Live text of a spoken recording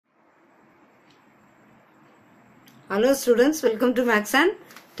Hello students, welcome to Maths and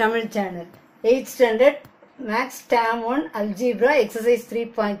Tamil channel. 8th standard Maths Term 1 Algebra exercise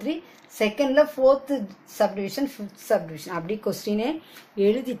 3.3 second la 4th subdivision 5th subdivision அப்படி கொஸ்டினே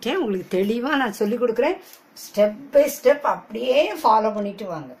எழுதிட்டேன். உங்களுக்கு தெளிவா நான் சொல்லி கொடுக்கிறேன். ஸ்டெப் பை ஸ்டெப் அப்படியே ஃபாலோ பண்ணிட்டு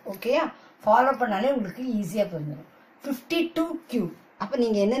வாங்க. ஓகேயா? ஃபாலோ பண்ணாலே உங்களுக்கு ஈஸியா புரிஞ்சிடும். 52 கியூப். அப்ப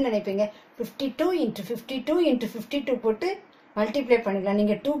நீங்க என்ன நினைப்பீங்க? 52 into 52 into 52 போட்டு மல்டிப்ளை பண்ணிடலாம்.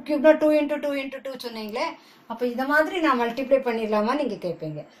 நீங்க 2 கியூப்னா 2 into 2 into 2 சொன்னீங்களே, அப்ப இத மாதிரி நான் மல்டிப்ளை பண்ணிடலாமா நீங்க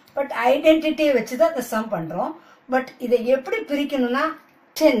கேட்பீங்க. பட் ஐடென்டிட்டியை வச்சுதான் இந்த சம் பண்றோம். பட் இதை எப்படி பிரிக்கணும்னா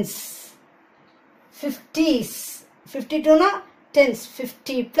டென்ஸ், 50s, 52னா டென்ஸ்,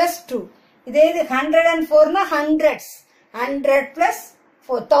 50 plus 2. இதே இது 104னா ஹண்ட்ரட்ஸ், 100 plus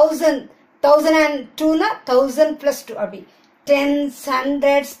 4, 1000, 1002னா 1000 plus 2. அப்படி டென்ஸ்,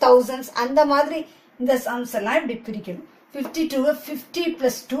 ஹண்ட்ரட்ஸ், தௌசண்ட்ஸ் அந்த மாதிரி இந்த சம்ஸ் எல்லாம் இப்படி பிரிக்கணும். 52 50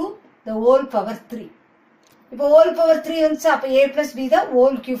 plus 2 the whole power 3. இப்போ whole power 3 வந்துச்சு. அப்ப a plus b தான்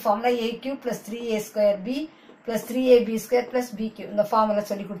whole cube formula. a cube plus 3a square b plus 3ab square plus b cube. இந்த ஃபார்முலா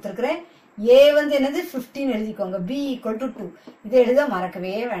சொல்லி கொடுத்திருக்கிறேன். a வந்து என்னது 15 எழுதிக்கோங்க. b equal to 2. இதை எழுத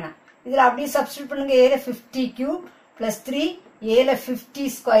மறக்கவே வேணாம். இதுல அப்படியே சப்ஸ்டிட்யூட் பண்ணுங்க. a ல 50 cube plus 3, a ல 50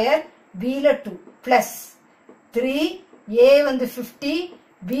 square, b ல 2 plus 3, a வந்து 50,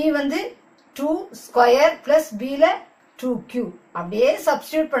 b வந்து 2 square plus b ல 2 cube. அப்படியே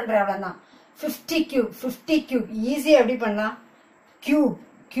சப்ஸ்டிட்யூட் பண்றேன். அவ்வளவுதான். 50 cube, 50 cube ஈஸியா எப்படி பண்ணலாம்? cube,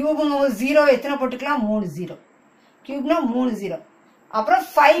 cubeங்க 0 எத்தனை போட்டுக்கலாம்? 3 0. cubeனா 3 0. அப்புறம்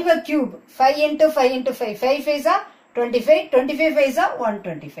 5 cube, 5 into 5 into 5, 5 5 ஆ 25, 25 5 ஆ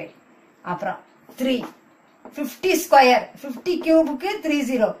 125. அப்புறம் 3, 50 square, 50 cubeக்கு 3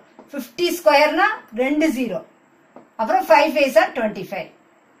 0, 50 squareனா 2 0. அப்புறம் 5 5 ஆ 25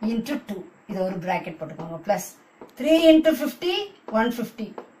 into 2. இத ஒரு bracket போட்டுக்கோங்க. plus 3 into 50, 150.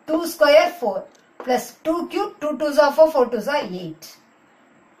 2 square 4 plus 2 cube, 2 2s are 4, 4 2s are 8.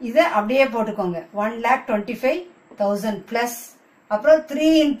 இத அப்படியே போட்டுக்கோங்க. 1,25,000 plus அப்புறம் 3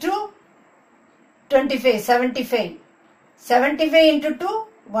 into 25, 75. 75 into 2,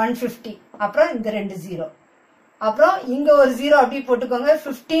 150. அப்புறம் இந்த ரெண்டு 0. அப்புறம் இங்க ஒரு 0 அப்படியே போட்டுக்கோங்க.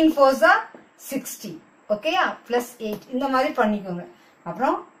 15 4s are 60. ஓகேயா? plus 8. இந்த மாதிரி பண்ணிக்கோங்க.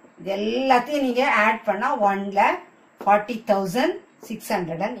 அப்புறம் எல்லாத்தையும் நீங்க ஆட் பண்ணா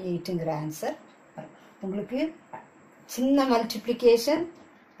 1,40,608ங்கிற ஆன்சர். உங்களுக்கு சின்ன மல்டிப்ளிகேஷன்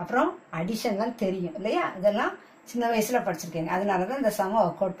அப்புறம் அடிஷன்லாம் தெரியும் இல்லையா? இதெல்லாம் சின்ன வயசுல படிச்சிருக்கீங்க. அதனாலதான் இந்த சம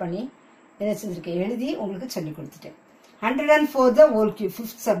ஒர்க் அவுட் பண்ணி என்ன செஞ்சிருக்கேன், எழுதி உங்களுக்கு சொல்லி கொடுத்துட்டேன். 104 the whole cube,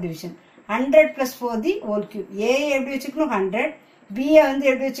 5th subdivision. 100 plus 4 the whole cube. a எப்படி வச்சுக்கணும்? 100. b வந்து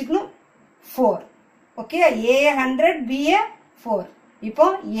எப்படி வச்சுக்கணும்? 4. Okay, a 100, b 4. இப்போ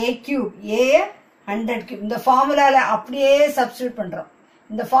a cube, a 100 cube. இந்த ஃபார்முலால அப்படியே சப்ஸ்டிட்யூட் பண்றோம்.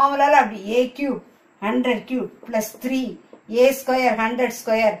 இந்த ஃபார்முலால அப்படி a cube 100 cube plus 3 a square 100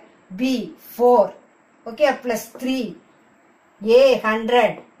 square b 4. Okay, plus 3 a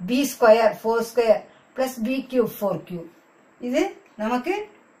 100 b square 4 square plus b cube 4 cube. இது நமக்கு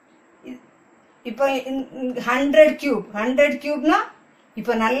இப்போ 100 cube, 100 cubeனா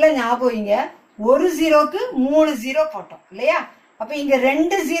இப்போ நல்ல ஞாபகம் வைங்க. ஒரு 0க்கு 3 0 போட்டோம் இல்லையா? அப்ப இங்க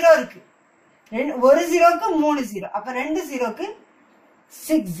 2 0 இருக்கு. ஒரு 0க்கு 3 0. அப்ப 2 0க்கு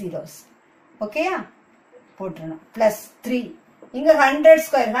 6 zeros. ஓகேயா? போட்டுறணும். plus 3. இங்க 100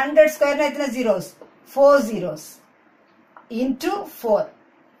 square. 100 square எத்தனை zeros? 4 zeros. into 4.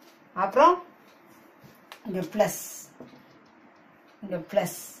 அப்புறம் இங்க plus. இங்க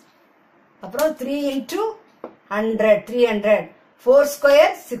plus. அப்புறம் 3 into 100. 300. 4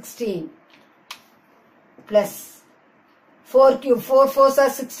 square 16. plus 4 cube, 4 4s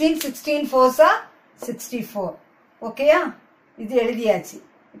are 16, 16 4s are 64. ஓகேயா? இது எழுதியாச்சு.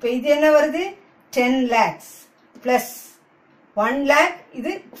 இப்ப இது என்ன வருது? 10 lakhs plus 1 lakh.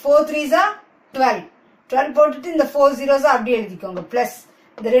 இது 4 3s are 12. 12 போட்டுட்டு இந்த 4 zeros அப்படியே எழுதிக்கோங்க. plus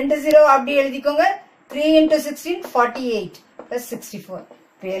இந்த 2 0 அப்படியே எழுதிக்கோங்க. 3 into 16 48 plus 64.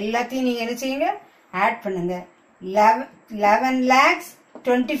 இப்ப எல்லாத்தையும் நீங்க என்ன செய்யுங்க? ஆட் பண்ணுங்க.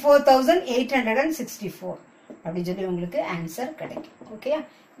 11,24,864 அப்படி சொல்லி உங்களுக்கு ஆன்சர் கிடைக்கும். ஓகே,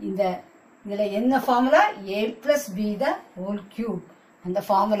 இதுல என்ன formula? a plus b the whole cube. அந்த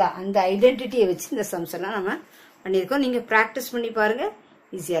ஃபார்முலா, அந்த ஐடென்டிட்டியை வச்சு இந்த சம்ஸ் எல்லாம் நம்ம பண்ணியிருக்கோம். நீங்க பிராக்டிஸ் பண்ணி பாருங்க,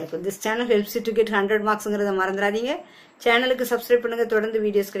 ஈஸியா இருக்கும். This channel helps to get 100 மார்க்ஸ்ங்கிறத மறந்துடாதீங்க. சேனலுக்கு சப்ஸ்கிரைப் பண்ணுங்க. தொடர்ந்து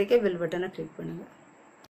வீடியோஸ் கிடைக்க பெல் பட்டனை கிளிக் பண்ணுங்க.